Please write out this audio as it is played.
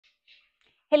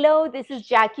Hello, this is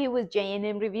Jackie with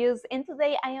J&M Reviews, and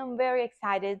today I am very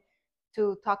excited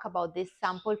to talk about this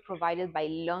sample provided by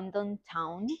London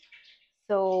Town.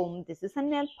 So this is a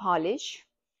nail polish.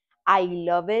 I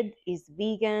love it. It's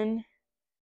vegan,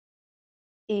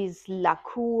 is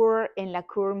lacquer, and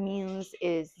lacquer means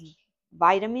is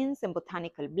vitamins and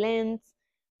botanical blends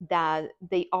that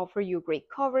they offer you great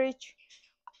coverage,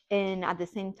 and at the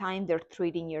same time they're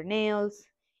treating your nails.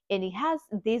 And it has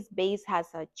this base has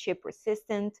a chip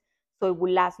resistant, so it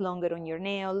will last longer on your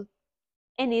nail,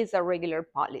 and it's a regular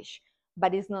polish,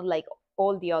 but it's not like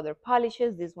all the other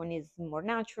polishes. This one is more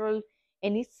natural,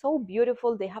 and it's so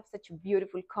beautiful. They have such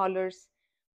beautiful colors.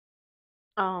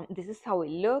 This is how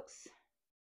it looks.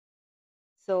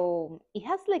 So it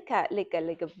has like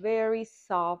a very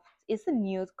soft, it's a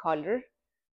nude color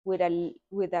with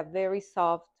a very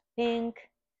soft pink.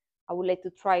 I would like to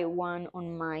try one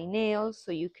on my nails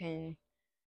so you can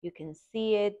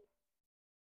see it.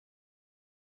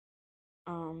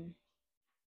 um,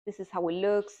 this is how it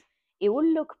looks. It will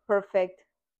look perfect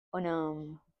on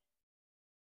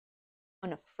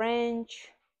a French,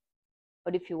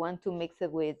 or if you want to mix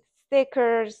it with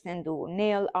stickers and do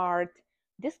nail art.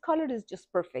 This color is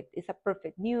just perfect. It's a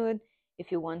perfect nude.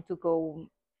 If you want to go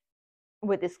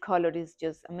with this color, is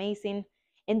just amazing.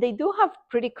 And they do have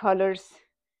pretty colors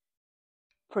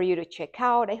for you to check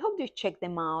out. I hope you check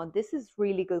them out. This is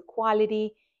really good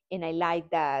quality, and I like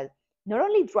that not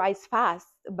only dries fast,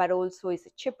 but also is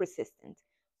a chip resistant.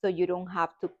 So you don't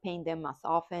have to paint them as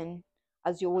often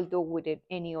as you will do with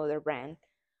any other brand.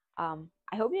 I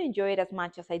hope you enjoy it as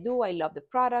much as I do. I love the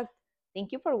product.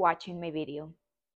 Thank you for watching my video.